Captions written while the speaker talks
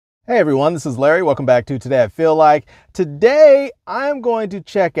Hey everyone, this is Larry. Welcome back to Today I Feel Like. Today I'm going to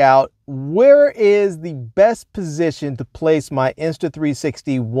check out where is the best position to place my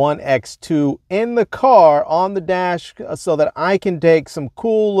Insta360 One X2 in the car on the dash so that I can take some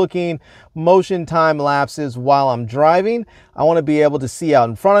cool looking motion time lapses while I'm driving. I want to be able to see out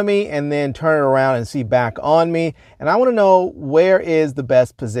in front of me and then turn it around and see back on me. And I want to know where is the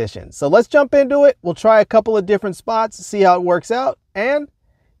best position. So let's jump into it. We'll try a couple of different spots, see how it works out, and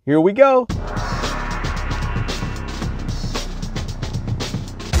here we go.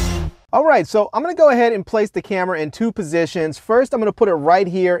 All right, so I'm gonna go ahead and place the camera in two positions. First, I'm gonna put it right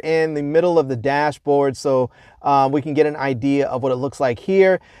here in the middle of the dashboard so we can get an idea of what it looks like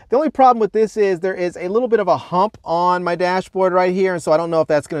here. The only problem with this is there is a little bit of a hump on my dashboard right here, and so I don't know if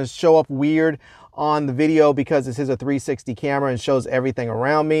that's gonna show up weird on the video because this is a 360 camera and shows everything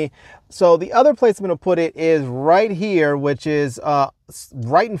around me. So the other place I'm going to put it is right here, which is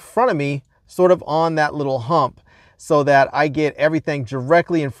right in front of me, sort of on that little hump, so that I get everything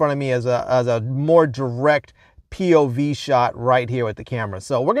directly in front of me as a more direct POV shot right here with the camera.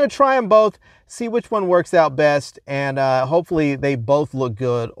 So we're going to try them both, see which one works out best, and hopefully they both look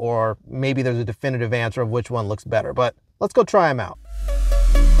good, or maybe there's a definitive answer of which one looks better. But let's go try them out.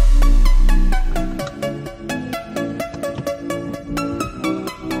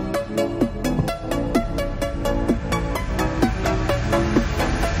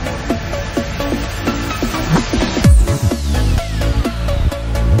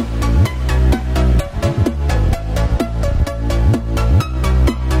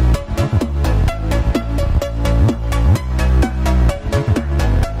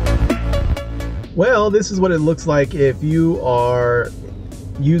 Well, this is what it looks like if you are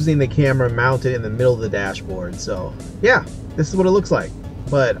using the camera mounted in the middle of the dashboard. So yeah, this is what it looks like.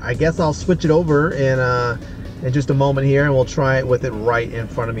 But I guess I'll switch it over in just a moment here, and we'll try it with it right in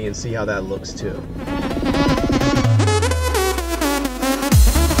front of me and see how that looks too.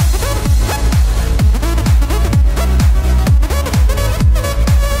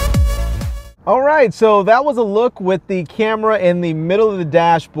 All right, so that was a look with the camera in the middle of the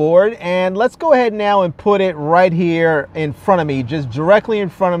dashboard, and let's go ahead now and put it right here in front of me, just directly in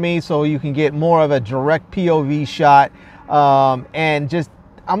front of me, so you can get more of a direct POV shot. And just,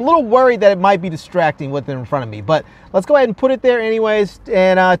 I'm a little worried that it might be distracting with it in front of me, but let's go ahead and put it there anyways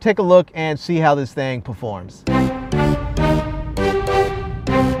and take a look and see how this thing performs.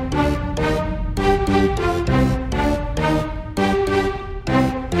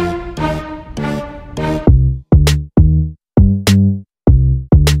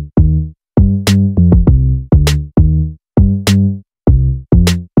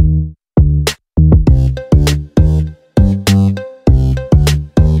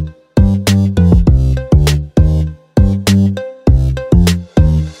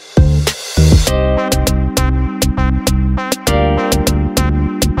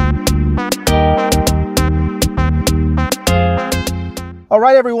 All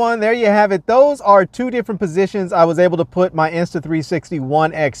right, everyone, there you have it. Those are two different positions. I was able to put my Insta360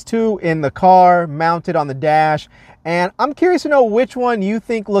 One X2 in the car, mounted on the dash. And I'm curious to know which one you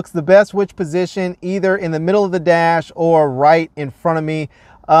think looks the best, which position, either in the middle of the dash or right in front of me.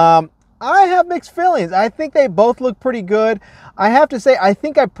 I have mixed feelings. I think they both look pretty good. I have to say, I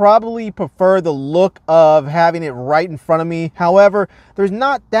think I probably prefer the look of having it right in front of me. However, there's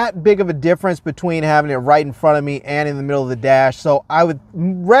not that big of a difference between having it right in front of me and in the middle of the dash. So I would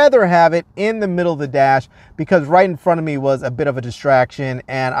rather have it in the middle of the dash, because right in front of me was a bit of a distraction,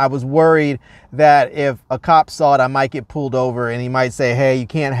 and I was worried that if a cop saw it, I might get pulled over and he might say, hey, you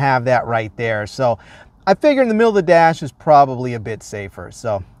can't have that right there. So I figured in the middle of the dash is probably a bit safer.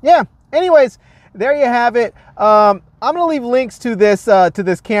 So yeah. Anyways, there you have it. I'm going to leave links to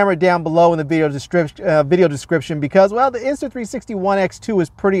this camera down below in the video description because, well, the Insta360 One X2 is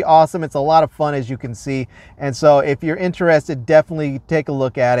pretty awesome. It's a lot of fun, as you can see. And so if you're interested, definitely take a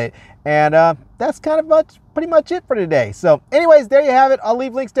look at it. And that's kind of pretty much it for today. So anyways, there you have it. I'll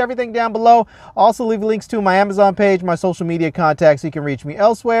leave links to everything down below. Also leave links to my Amazon page, my social media contacts, so you can reach me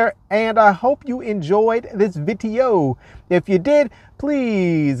elsewhere. And I hope you enjoyed this video. If you did,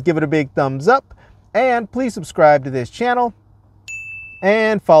 please give it a big thumbs up. And please subscribe to this channel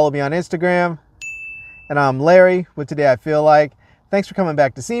and follow me on Instagram. And I'm Larry with Today I Feel Like. Thanks for coming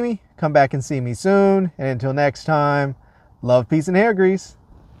back to see me. Come back and see me soon. And until next time, love, peace, and hair grease.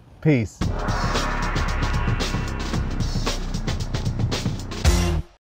 Peace.